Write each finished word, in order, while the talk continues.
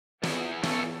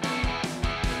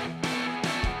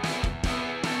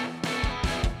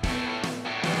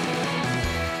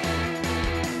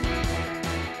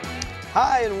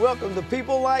Hi, and welcome to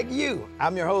People Like You.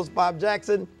 I'm your host, Bob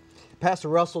Jackson. Pastor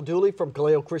Russell Duley from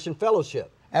Kaleo Christian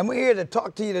Fellowship. And we're here to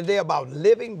talk to you today about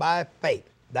living by faith.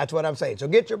 That's what I'm saying. So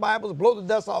get your Bibles, blow the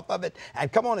dust off of it, and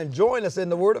come on and join us in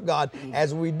the Word of God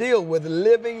as we deal with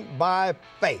living by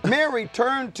faith. Mary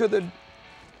turned to the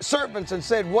servants and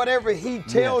said, whatever he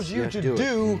tells you to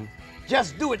do,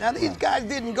 just do it. Now, these guys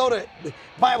didn't go to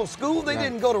Bible school. They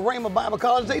didn't go to Rhema Bible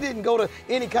College. They didn't go to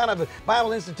any kind of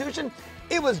Bible institution.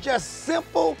 It was just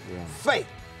simple faith.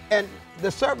 And the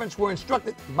servants were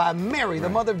instructed by Mary, the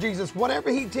mother of Jesus,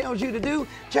 whatever he tells you to do,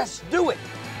 just do it.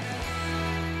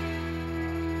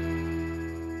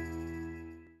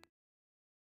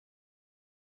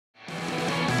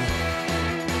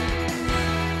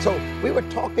 So we were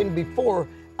talking before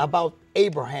about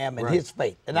Abraham and his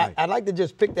faith. And I'd like to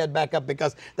just pick that back up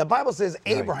because the Bible says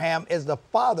Abraham is the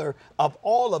father of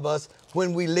all of us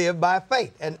when we live by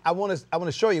faith. And I want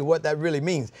to show you what that really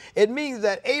means. It means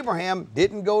that Abraham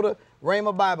didn't go to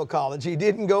Rhema Bible College. He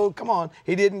didn't go,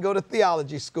 he didn't go to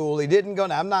theology school. He didn't go,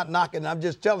 now I'm not knocking, I'm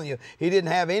just telling you, he didn't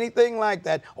have anything like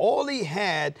that. All he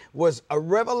had was a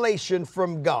revelation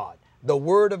from God. The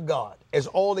Word of God is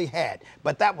all he had,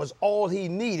 but that was all he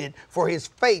needed for his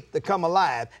faith to come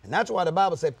alive. And that's why the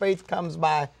Bible said faith comes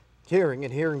by hearing,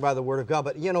 and hearing by the Word of God.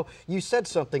 But you know, you said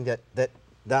something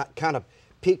that kind of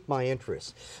piqued my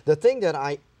interest. The thing that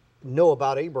I know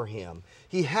about Abraham,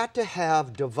 he had to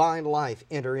have divine life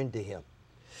enter into him.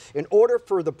 In order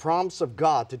for the promise of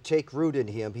God to take root in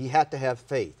him, he had to have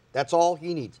faith. That's all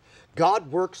he needs.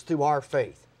 God works through our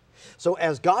faith. So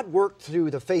as God worked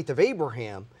through the faith of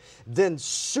Abraham, then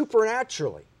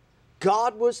supernaturally,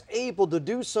 God was able to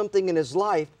do something in his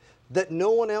life that no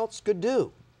one else could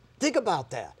do. Think about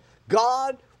that.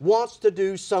 God wants to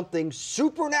do something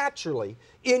supernaturally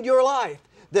in your life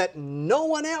that no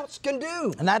one else can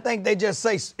do. And I think they just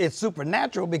say it's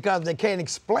supernatural because they can't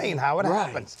explain how it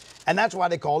happens. And that's why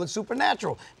they call it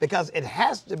supernatural, because it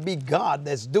has to be God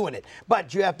that's doing it.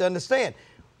 But you have to understand,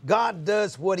 God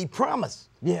does what he promised.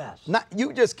 Yes.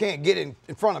 You just can't get in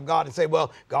front of God and say,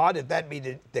 well, God, if that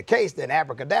be the case, then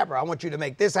abracadabra, I want you to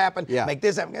make this happen, make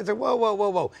this happen. And say, whoa, whoa, whoa,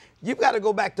 whoa. You've got to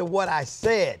go back to what I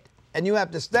said. And you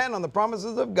have to stand on the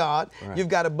promises of God. You've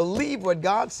got to believe what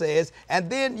God says. And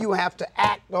then you have to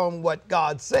act on what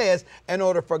God says in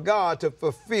order for God to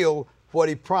fulfill what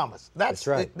he promised. That's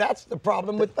right. That's the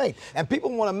problem with faith. And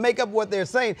people want to make up what they're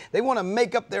saying. They want to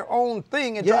make up their own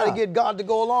thing and try to get God to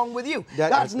go along with you.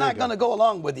 God's not going to go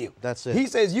along with you. That's it. He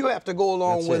says you have to go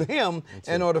along with him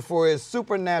in order for his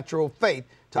supernatural faith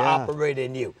to operate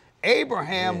in you.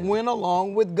 Abraham went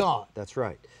along with God. That's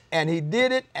right. And he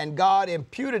did it, and God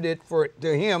imputed it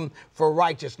to him for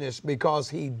righteousness because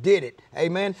he did it.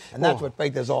 Amen? And that's what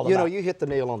faith is all about. You know, you hit the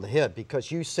nail on the head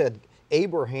because you said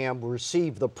Abraham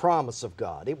received the promise of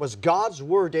God. It was God's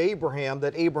word to Abraham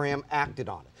that Abraham acted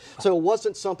on it. So it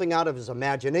wasn't something out of his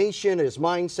imagination, his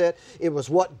mindset. It was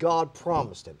what God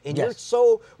promised him. And you're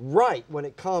so right when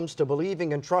it comes to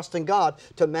believing and trusting God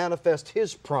to manifest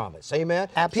his promise. Amen?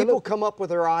 Absolutely. People come up with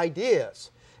their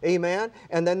ideas. Amen?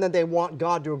 And then they want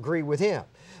God to agree with him.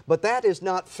 But that is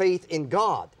not faith in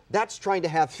God. That's trying to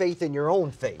have faith in your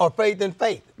own faith. Or faith in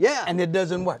faith. Yeah. And it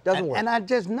doesn't work. Doesn't work. And I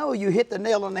just know you hit the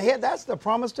nail on the head. That's the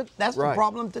promise. That's the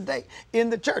problem today in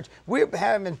the church. We're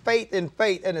having faith in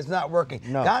faith and it's not working.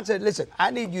 No. God said, listen,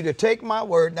 I need you to take my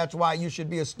word. That's why you should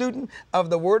be a student of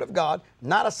the Word of God,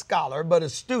 not a scholar, but a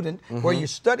student where you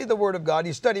study the Word of God.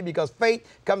 You study because faith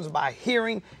comes by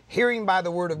hearing, hearing by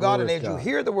the Word of God. And as you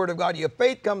hear the Word of God, your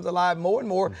faith comes alive more and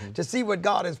more to see what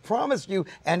God has promised you.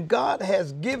 And God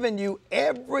has given you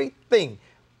everything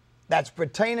that's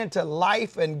pertaining to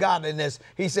life and godliness.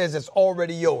 He says it's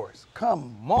already yours.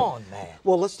 Come on, man.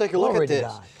 Well, let's take a look at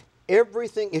this.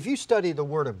 Everything, if you study the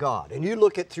Word of God and you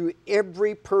look at through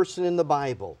every person in the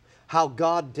Bible, how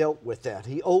God dealt with that.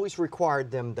 He always required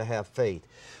them to have faith.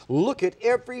 Look at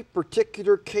every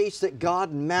particular case that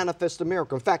God manifests a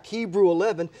miracle. In fact, Hebrew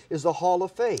 11 is the hall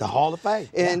of faith. The hall of faith.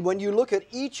 And when you look at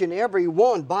each and every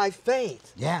one by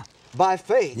faith. Yeah. By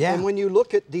faith. Yeah. And when you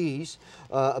look at these,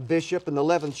 Bishop, in the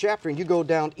 11th chapter, and you go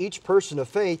down each person of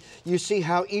faith, you see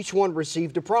how each one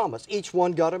received a promise. Each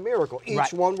one got a miracle.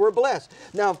 Each one were blessed.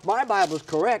 Now, if my Bible is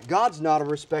correct, God's not a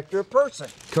respecter of person.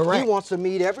 Correct. He wants to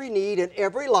meet every need in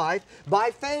every life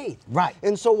by faith. Right.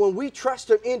 And so when we trust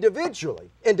Him individually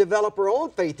and develop our own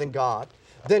faith in God,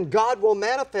 then God will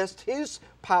manifest His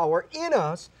power in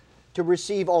us to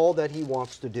receive all that He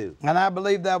wants to do. And I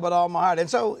believe that with all my heart. And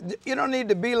so you don't need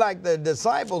to be like the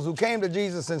disciples who came to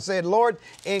Jesus and said, Lord,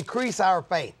 increase our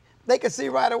faith. They could see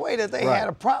right away that they had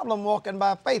a problem walking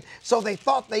by faith. So they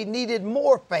thought they needed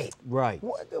more faith. Right.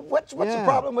 What's the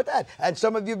problem with that? And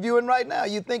some of you viewing right now,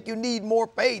 you think you need more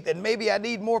faith, and maybe I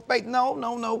need more faith. No,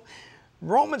 no, no.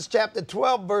 Romans chapter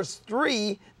 12, verse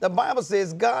 3, the Bible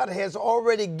says God has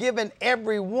already given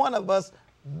every one of us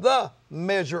the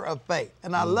measure of faith.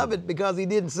 And I love it because he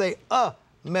didn't say a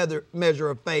measure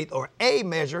of faith or a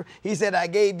measure. He said, I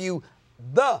gave you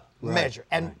the measure.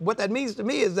 And what that means to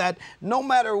me is that no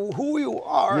matter who you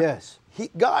are,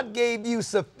 God gave you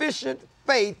sufficient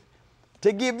faith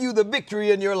to give you the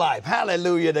victory in your life.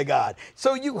 Hallelujah to God.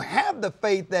 So you have the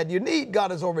faith that you need.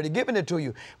 God has already given it to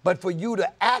you. But for you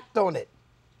to act on it,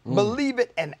 believe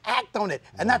it and act on it.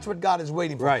 And that's what God is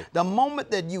waiting for. Right. The moment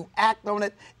that you act on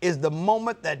it is the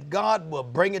moment that God will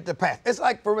bring it to pass. It's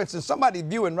like, for instance, somebody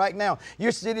viewing right now,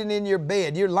 you're sitting in your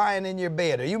bed, you're lying in your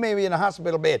bed, or you may be in a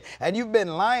hospital bed, and you've been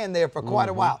lying there for quite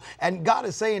a while. And God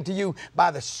is saying to you,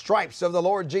 by the stripes of the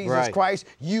Lord Jesus Christ,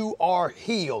 you are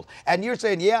healed. And you're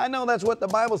saying, yeah, I know that's what the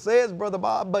Bible says, Brother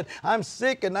Bob, but I'm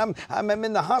sick and I'm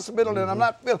in the hospital and I'm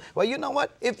not feeling. Well, you know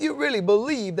what? If you really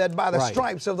believe that by the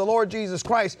stripes of the Lord Jesus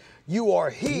Christ, you are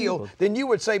healed, then you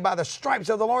would say, by the stripes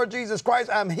of the Lord Jesus Christ,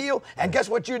 I'm healed. And guess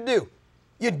what you'd do?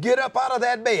 You'd get up out of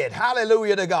that bed.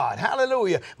 Hallelujah to God.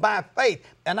 Hallelujah. By faith.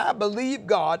 And I believe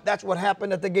God, that's what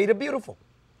happened at the Gate of Beautiful.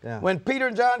 Yeah. When Peter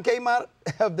and John came out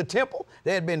of the temple,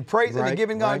 they had been praising and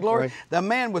giving God glory. The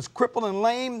man was crippled and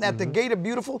lame at the Gate of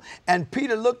Beautiful. And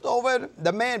Peter looked over at him.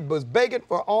 The man was begging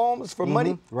for alms, for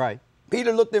money.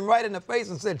 Peter looked him right in the face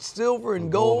and said, silver and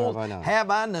gold have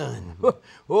I none.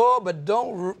 Oh, but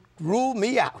don't rule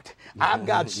me out. I've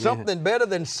got something better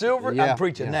than silver. I'm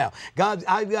preaching now. God,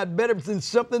 I've got better than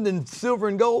something than silver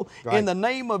and gold. In the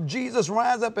name of Jesus,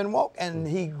 rise up and walk. And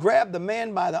he grabbed the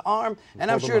man by the arm.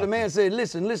 And I'm sure the man said,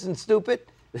 listen, stupid.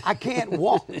 I can't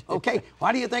walk, okay?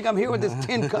 Why do you think I'm here with this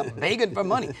tin cup begging for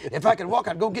money? If I could walk,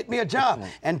 I'd go get me a job.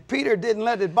 And Peter didn't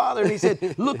let it bother him. He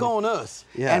said, look on us.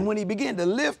 And when he began to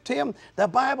lift him, the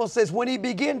Bible says when he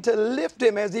began to lift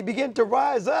him, as he began to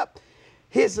rise up,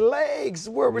 his legs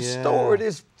were restored.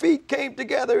 His feet came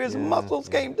together. His muscles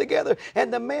came together.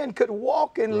 And the man could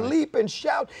walk and leap and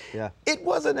shout. It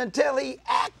wasn't until he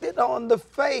acted on the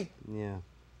faith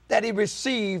that he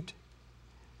received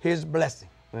his blessing.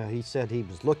 Well, he said he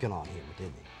was looking on him,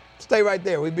 didn't he? Stay right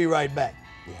there. We'll be right back.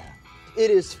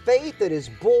 It is faith that is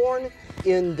born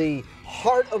in the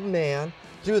heart of man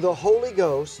through the Holy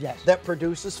Ghost that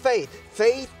produces faith.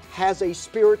 Faith has a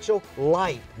spiritual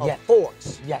life, a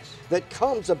force that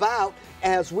comes about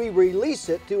as we release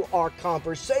it through our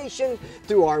conversation,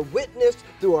 through our witness,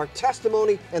 through our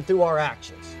testimony, and through our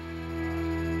actions.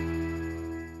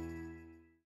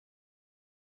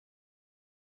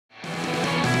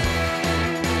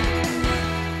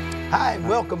 Hi,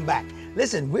 welcome back.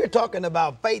 Listen, we're talking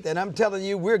about faith, and I'm telling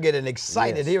you, we're getting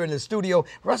excited here in the studio.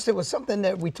 Russ, there was something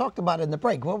that we talked about in the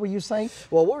break. What were you saying?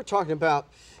 Well, we were talking about,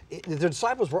 the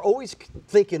disciples were always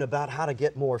thinking about how to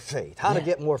get more faith, how to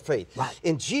get more faith.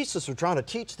 And Jesus was trying to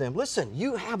teach them, listen,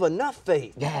 you have enough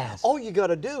faith. All you got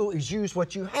to do is use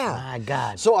what you have. My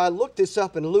God. So I looked this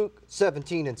up in Luke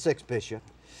 17:6, Bishop,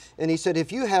 and he said,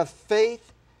 if you have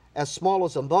faith as small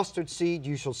as a mustard seed,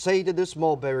 you shall say to this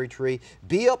mulberry tree,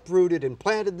 be uprooted and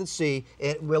planted in the sea, and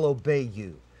it will obey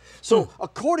you. So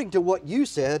according to what you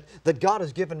said, that God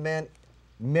has given man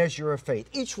measure of faith.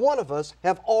 Each one of us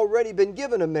have already been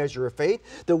given a measure of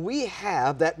faith, that we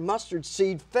have that mustard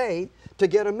seed faith to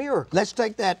get a miracle. Let's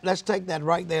take that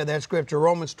right there, that scripture,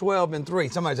 Romans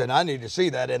 12:3. Somebody said, I need to see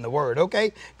that in the Word.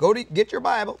 Okay, get your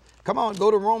Bible. Come on, go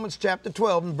to Romans chapter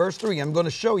 12 and verse 3. I'm going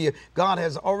to show you God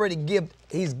has already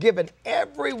He's given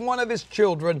every one of His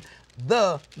children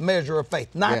the measure of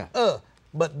faith. Not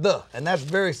but the. And that's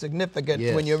very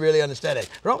significant when you really understand it.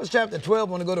 Romans chapter 12,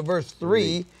 I want to go to verse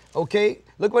 3. Okay,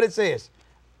 look what it says.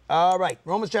 All right,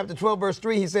 Romans chapter 12, verse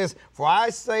 3, he says, for I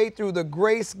say through the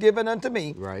grace given unto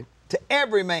me, to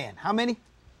every man. How many?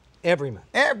 Every man.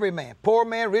 Every man. Poor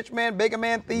man, rich man, beggar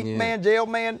man, thief man, jail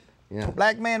man,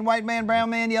 black man, white man, brown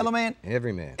man, yellow man.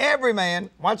 Every man. Every man,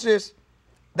 watch this,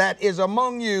 that is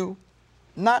among you,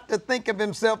 not to think of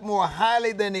himself more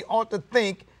highly than he ought to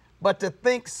think, but to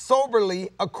think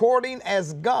soberly according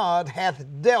as God hath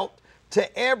dealt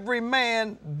to every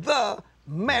man the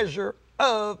measure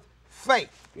of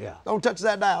faith. Don't touch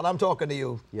that dial. I'm talking to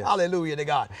you. Hallelujah to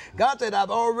God. God said, I've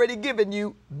already given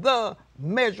you the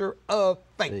measure of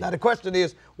faith. Now the question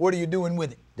is, what are you doing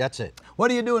with it? That's it.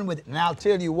 What are you doing with it? And I'll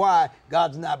tell you why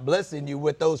God's not blessing you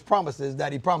with those promises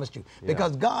that He promised you.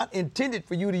 Because God intended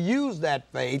for you to use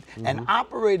that faith and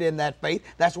operate in that faith.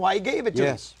 That's why He gave it to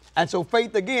you. And so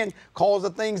faith again calls the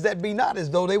things that be not as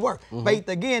though they were. Faith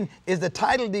again is the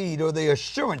title deed or the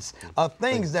assurance of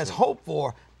things that's hoped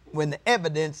for when the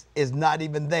evidence is not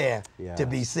even there to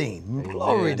be seen. Amen.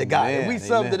 Glory to God. And we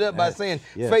summed it up by saying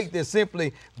faith is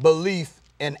simply belief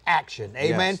in action.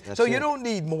 Amen. Yes, so you don't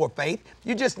need more faith.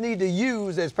 You just need to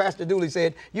use, as Pastor Duley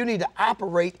said, you need to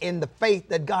operate in the faith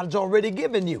that God's already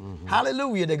given you.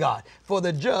 Hallelujah to God. For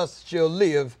the just shall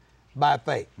live by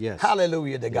faith. Yes.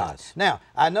 Hallelujah to God. Yes. Now,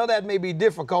 I know that may be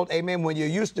difficult, amen, when you're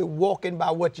used to walking by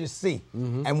what you see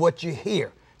and what you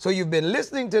hear. So you've been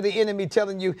listening to the enemy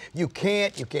telling you, you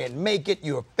can't make it,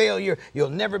 you're a failure,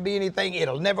 you'll never be anything,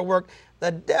 it'll never work.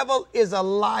 The devil is a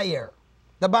liar.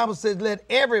 The Bible says, let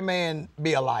every man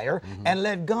be a liar and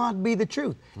let God be the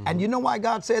truth. And you know why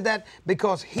God said that?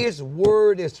 Because his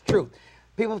word is truth.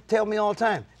 People tell me all the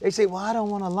time, they say, well, I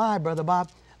don't want to lie, Brother Bob.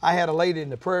 I had a lady in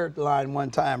the prayer line one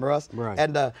time, Russ,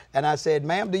 and I said,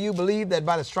 ma'am, do you believe that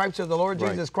by the stripes of the Lord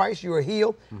Jesus Christ you are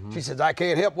healed? She says, I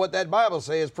can't help what that Bible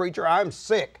says, preacher, I'm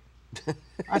sick.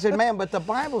 I said, ma'am, but the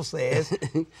Bible says,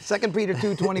 2 Peter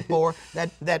 2:24,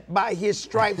 that by his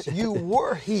stripes you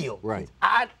were healed. Right.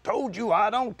 I told you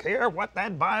I don't care what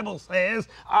that Bible says,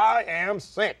 I am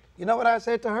sick. You know what I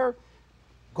said to her?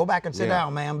 Go back and sit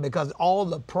down, ma'am, because all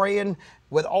the praying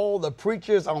with all the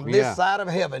preachers on this side of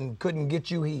heaven couldn't get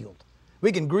you healed.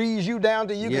 We can grease you down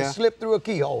till you can slip through a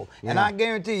keyhole. And I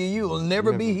guarantee you, you will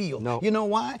never be healed. No. You know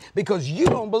why? Because you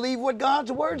don't believe what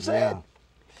God's word said.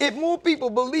 If more people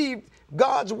believed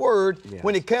God's word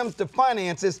when it comes to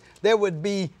finances, there would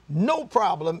be no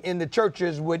problem in the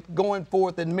churches with going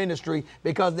forth in ministry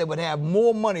because they would have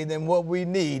more money than what we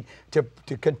need to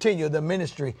continue the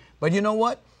ministry. But you know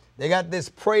what? They got this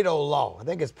Pareto law. I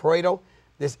think it's Pareto,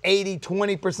 this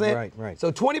 80-20%. Right.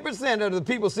 So 20% of the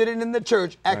people sitting in the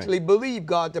church actually believe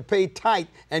God to pay tithe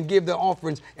and give their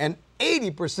offerings, and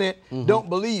 80% don't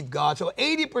believe God. So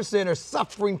 80% are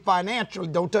suffering financially.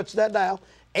 Don't touch that dial.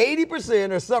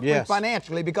 80% are suffering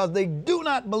financially because they do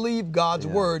not believe God's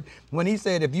word when he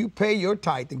said, if you pay your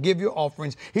tithe and give your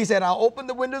offerings, he said, I'll open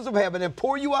the windows of heaven and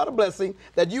pour you out a blessing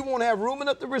that you won't have room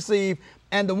enough to receive.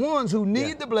 And the ones who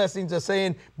need the blessings are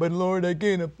saying, but Lord, I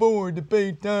can't afford to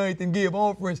pay tithe and give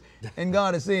offerings. And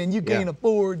God is saying, you can't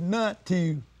afford not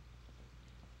to.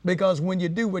 Because when you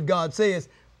do what God says,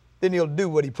 then he'll do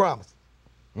what he promised.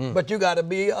 But you got to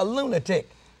be a lunatic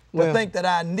to think that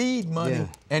I need money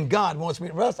and God wants me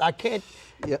to. Russ, I can't.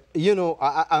 Yeah, you know,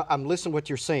 I'm listening to what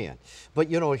you're saying. But,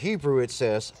 you know, Hebrew it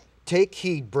says, take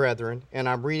heed, brethren, and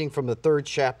I'm reading from the 3rd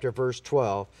chapter, verse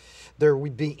 12. There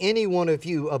would be any one of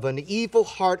you of an evil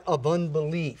heart of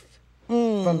unbelief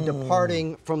from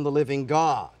departing from the living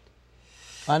God.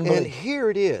 And here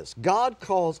it is. God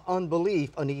calls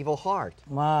unbelief an evil heart.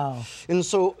 Wow. And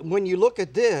so when you look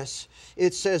at this,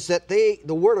 it says that the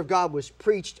word of God was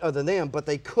preached unto them, but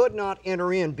they could not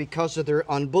enter in because of their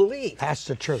unbelief. That's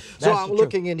the truth. So I'm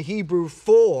looking in Hebrew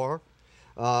 4,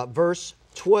 verse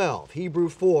 12. Hebrew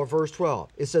 4, verse 12.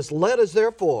 It says, let us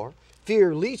therefore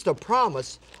fear lest a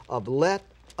promise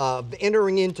of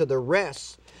entering into the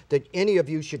rest that any of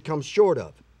you should come short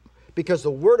of. Because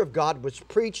the word of God was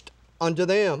preached unto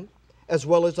them as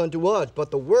well as unto us.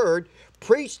 But the word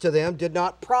preached to them did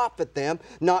not profit them,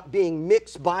 not being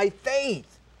mixed by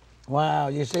faith. Wow,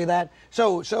 you see that?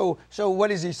 So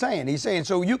what is he saying? He's saying,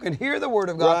 so you can hear the word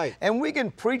of God, and we can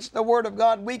preach the word of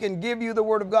God, we can give you the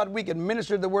word of God, we can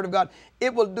minister the word of God.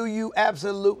 It will do you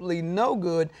absolutely no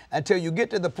good until you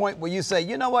get to the point where you say,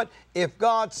 you know what? If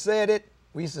God said it,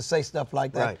 we used to say stuff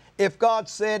like that. If God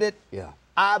said it,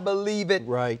 I believe it.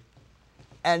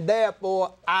 And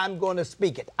therefore, I'm going to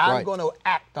speak it. I'm going to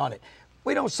act on it.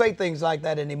 We don't say things like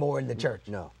that anymore in the church.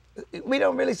 No. We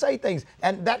don't really say things.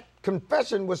 And that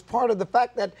confession was part of the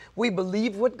fact that we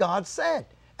believe what God said.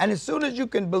 And as soon as you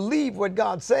can believe what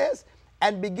God says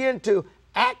and begin to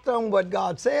act on what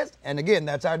God says, and again,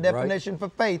 that's our definition for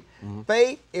faith.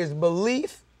 Faith is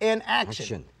belief in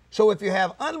action. So if you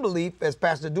have unbelief, as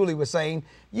Pastor Duley was saying,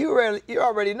 you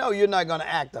already know you're not going to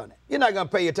act on it. You're not going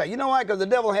to pay your tithe. You know why? Because the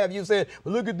devil have you saying,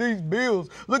 well, look at these bills.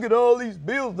 Look at all these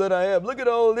bills that I have. Look at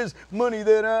all this money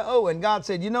that I owe. And God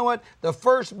said, you know what? The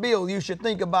first bill you should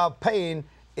think about paying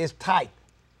is tithe.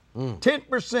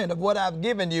 10% of what I've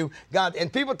given you, God.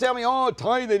 And people tell me, oh,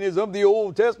 tithing is of the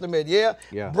Old Testament.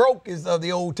 Broke is of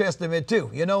the Old Testament too.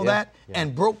 You know that?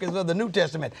 And broke is of the New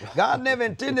Testament. God never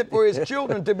intended for his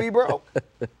children to be broke.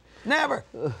 Never.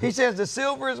 He says the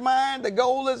silver is mine, the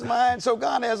gold is mine. So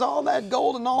God has all that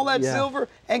gold and all that silver.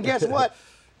 And guess what?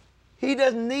 He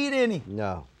doesn't need any.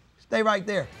 No. Stay right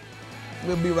there.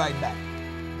 We'll be right back.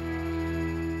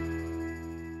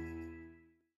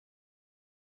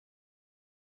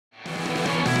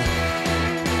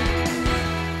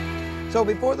 So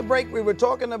before the break, we were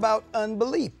talking about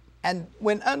unbelief. And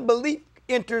when unbelief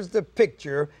enters the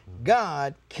picture,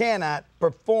 God cannot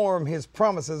perform his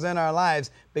promises in our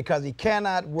lives because he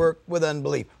cannot work with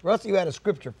unbelief. Russ, you had a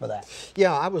scripture for that.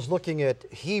 Yeah, I was looking at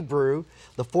Hebrew,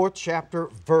 the 4th chapter,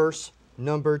 verse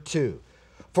number 2.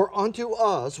 For unto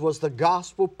us was the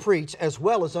gospel preached as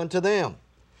well as unto them.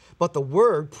 But the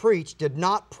word preached did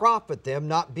not profit them,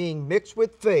 not being mixed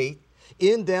with faith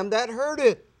in them that heard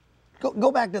it.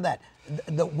 Go back to that.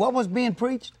 What was being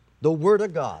preached? The word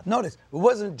of God. Notice, it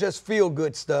wasn't just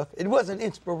feel-good stuff. It wasn't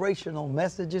inspirational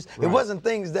messages. Right. It wasn't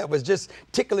things that was just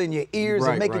tickling your ears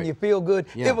and making you feel good.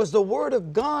 Yeah. It was the word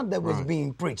of God that was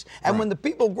being preached. And when the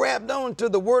people grabbed on to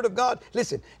the word of God,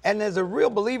 listen, and as a real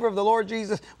believer of the Lord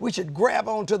Jesus, we should grab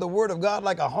on to the word of God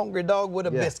like a hungry dog with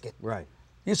a biscuit. Right.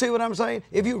 You see what I'm saying?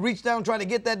 If you reach down trying to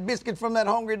get that biscuit from that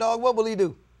hungry dog, what will he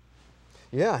do?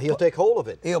 Yeah, he'll take hold of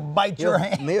it. He'll bite your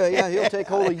hand. Yeah, he'll take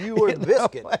hold of you or the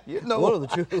biscuit. One of the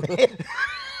two.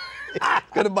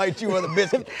 Gonna bite you or the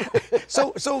biscuit.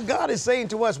 So God is saying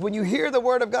to us, when you hear the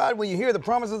word of God, when you hear the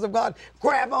promises of God,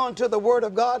 grab onto the word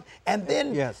of God and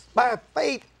then by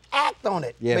faith act on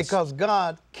it. Yes. Because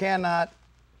God cannot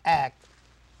act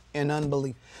in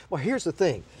unbelief. Well, here's the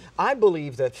thing. I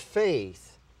believe that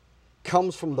faith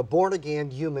comes from the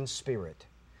born-again human spirit.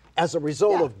 As a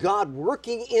result of God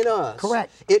working in us.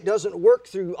 Correct. It doesn't work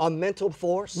through a mental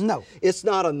force. No. It's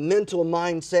not a mental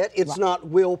mindset. It's not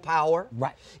willpower.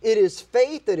 Right. It is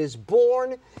faith that is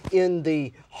born in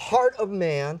the heart of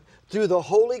man through the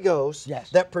Holy Ghost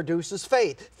that produces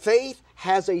faith. Faith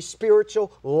has a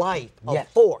spiritual life, a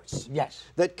force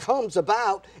that comes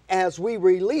about as we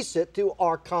release it through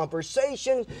our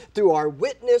conversation, through our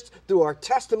witness, through our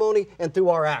testimony, and through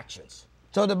our actions.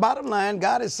 So the bottom line,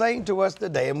 God is saying to us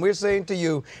today, and we're saying to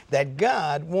you, that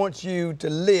God wants you to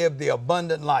live the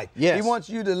abundant life. Yes. He wants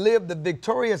you to live the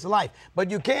victorious life. But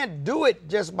you can't do it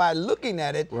just by looking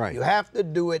at it. Right. You have to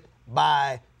do it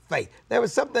by faith. There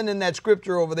was something in that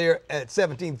scripture over there at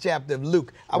 17th chapter of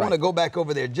Luke. I want to go back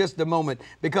over there just a moment,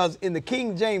 because in the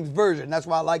King James Version, that's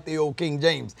why I like the old King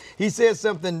James, he says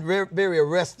something very, very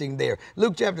arresting there.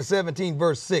 Luke chapter 17,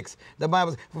 verse 6. The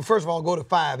Bible, first of all, go to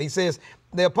 5. He says,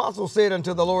 the apostle said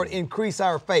unto the Lord, increase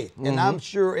our faith. And I'm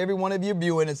sure every one of you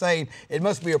viewing and saying, it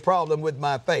must be a problem with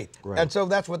my faith. And so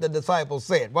that's what the disciples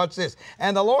said. Watch this.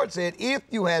 And the Lord said, if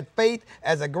you had faith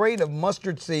as a grain of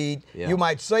mustard seed, you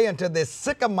might say unto this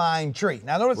sycamine tree.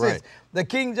 Now notice this. The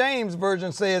King James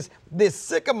Version says this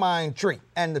sycamine tree.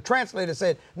 And the translator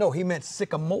said, no, he meant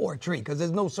sycamore tree, because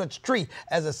there's no such tree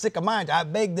as a sycamine. I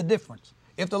beg the difference.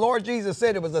 If the Lord Jesus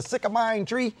said it was a sycamine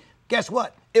tree, guess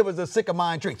what? It was a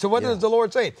sycamine tree. So what does the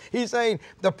Lord say? He's saying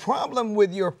the problem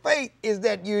with your faith is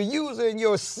that you're using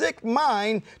your sick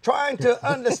mind trying to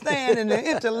understand and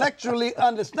intellectually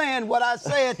understand what I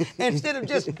said instead of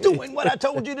just doing what I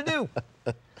told you to do.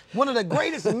 One of the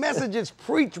greatest messages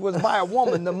preached was by a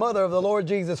woman, the mother of the Lord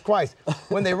Jesus Christ,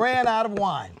 when they ran out of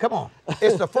wine. Come on.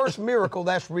 It's the first miracle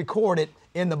that's recorded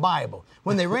in the Bible.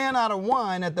 When they ran out of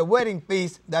wine at the wedding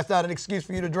feast, that's not an excuse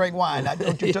for you to drink wine. Now,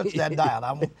 don't you touch that dial.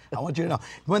 I want you to know.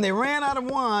 When they ran out of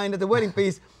wine at the wedding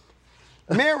feast,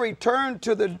 Mary turned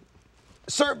to the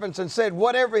servants and said,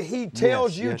 whatever he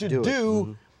tells you to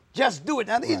do, just do it.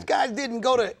 Now, these guys didn't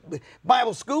go to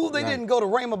Bible school. They didn't go to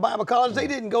Rhema Bible College. They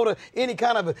didn't go to any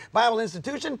kind of a Bible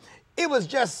institution. It was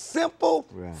just simple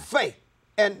faith.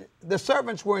 And the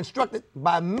servants were instructed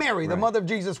by Mary, the mother of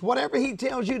Jesus, whatever he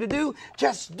tells you to do,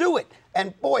 just do it.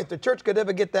 And boy, if the church could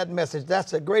ever get that message,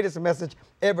 that's the greatest message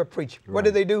ever preached. What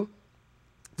did they do?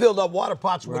 Filled up water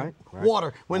pots with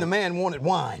water when the man wanted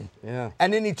wine.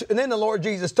 And then the Lord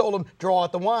Jesus told him, draw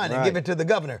out the wine and give it to the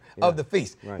governor of the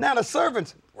feast. Now the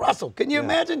servants, Russell, can you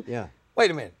imagine? Wait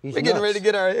a minute. We're getting ready to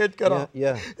get our head cut off.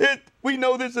 We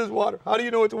know this is water. How do you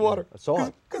know it's water?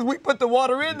 Because we put the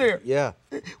water in there.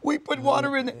 We put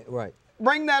water in there.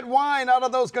 Bring that wine out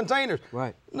of those containers.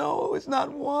 No, it's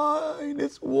not wine.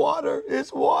 It's water.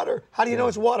 It's water. How do you know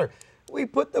it's water? We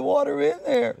put the water in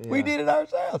there. We did it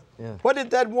ourselves. What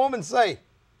did that woman say?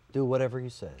 Do whatever he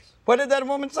says. What did that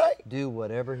woman say? Do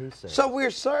whatever he says. So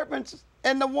we're servants,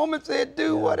 and the woman said,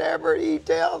 do whatever he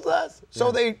tells us.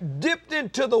 So they dipped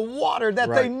into the water that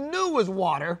they knew was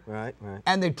water,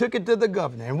 and they took it to the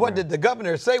governor. And what did the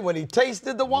governor say when he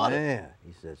tasted the water? Man,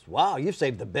 he says, wow, you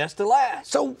saved the best to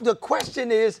last. So the question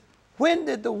is, when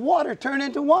did the water turn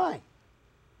into wine?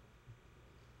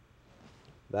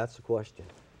 That's the question.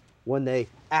 When they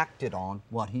acted on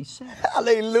what he said.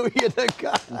 Hallelujah to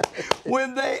God.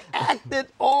 When they acted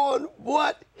on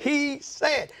what he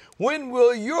said. When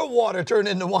will your water turn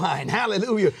into wine?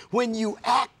 Hallelujah. When you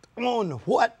act on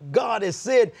what God has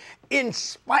said in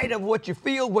spite of what you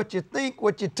feel, what you think,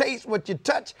 what you taste, what you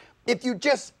touch. If you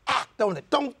just act on it,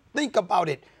 don't think about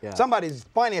it. Yeah. Somebody's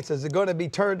finances are going to be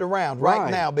turned around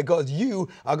right now because you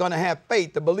are going to have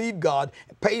faith to believe God,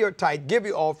 pay your tithe, give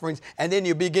your offerings, and then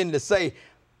you begin to say,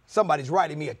 somebody's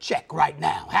writing me a check right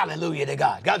now. Hallelujah to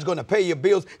God. God's going to pay your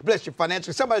bills, bless your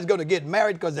financially. Somebody's going to get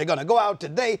married because they're going to go out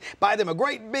today, buy them a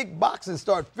great big box and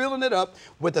start filling it up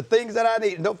with the things that I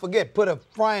need. And don't forget, put a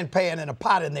frying pan and a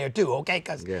pot in there too, okay?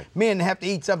 Because men have to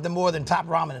eat something more than top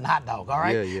ramen and hot dog, all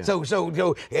right? So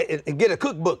get a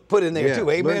cookbook put in there too,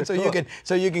 amen?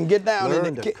 So you can get down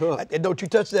and cook. Don't you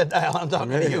touch that dial, I'm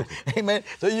talking to you, amen?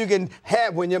 So you can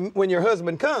have when your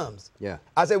husband comes.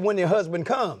 I said when your husband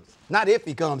comes. Not if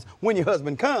he comes. When your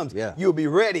husband comes, you'll be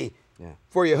ready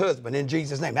for your husband in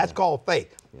Jesus' name. That's called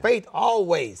faith. Faith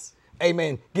always,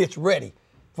 amen, gets ready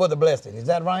for the blessing. Is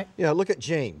that right? Yeah, look at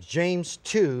James. James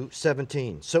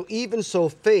 2:17. So even so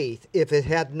faith, if it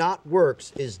had not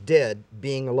works, is dead,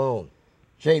 being alone.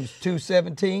 James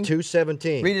 2:17?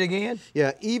 2:17. Read it again.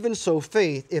 Yeah, even so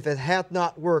faith, if it hath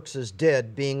not works, is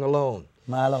dead, being alone.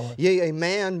 My Lord. Yea, a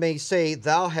man may say,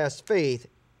 thou hast faith,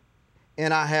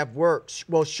 and I have works.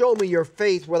 Well, show me your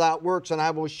faith without works, and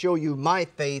I will show you my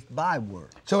faith by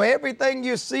works. So everything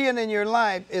you're seeing in your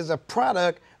life is a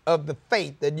product of the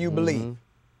faith that you believe.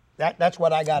 That's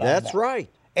what I got out of that. That's right.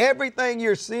 Everything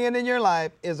you're seeing in your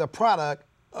life is a product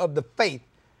of the faith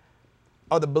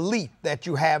or the belief that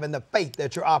you have in the faith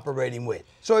that you're operating with.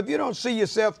 So if you don't see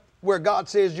yourself where God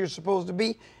says you're supposed to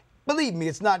be, believe me,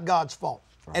 it's not God's fault.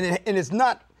 Right. And it's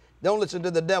not. Don't listen to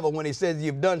the devil when he says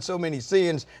you've done so many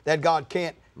sins that God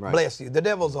can't bless you. The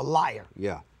devil's a liar.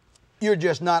 Yeah. You're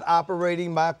just not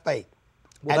operating by faith.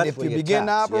 Well, and if you begin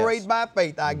to operate by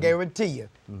faith, I guarantee you,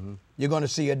 you're going to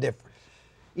see a difference.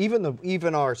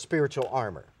 Even our spiritual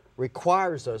armor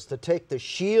requires us to take the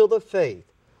shield of faith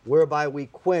whereby we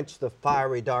quench the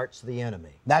fiery darts of the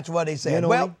enemy. That's what he said.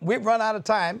 Well, we've run out of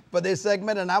time for this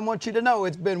segment, and I want you to know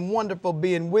it's been wonderful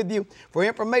being with you. For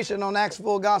information on Acts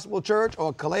Full Gospel Church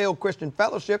or Kaleo Christian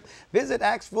Fellowship, visit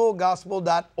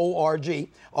actsfullgospel.org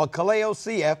or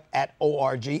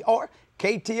kaleocf.org or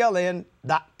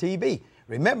ktln.tv.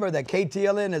 Remember that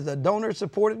KTLN is a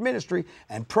donor-supported ministry,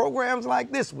 and programs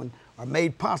like this one are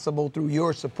made possible through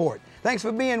your support. Thanks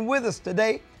for being with us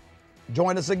today.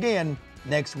 Join us again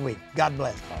next week. God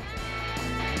bless.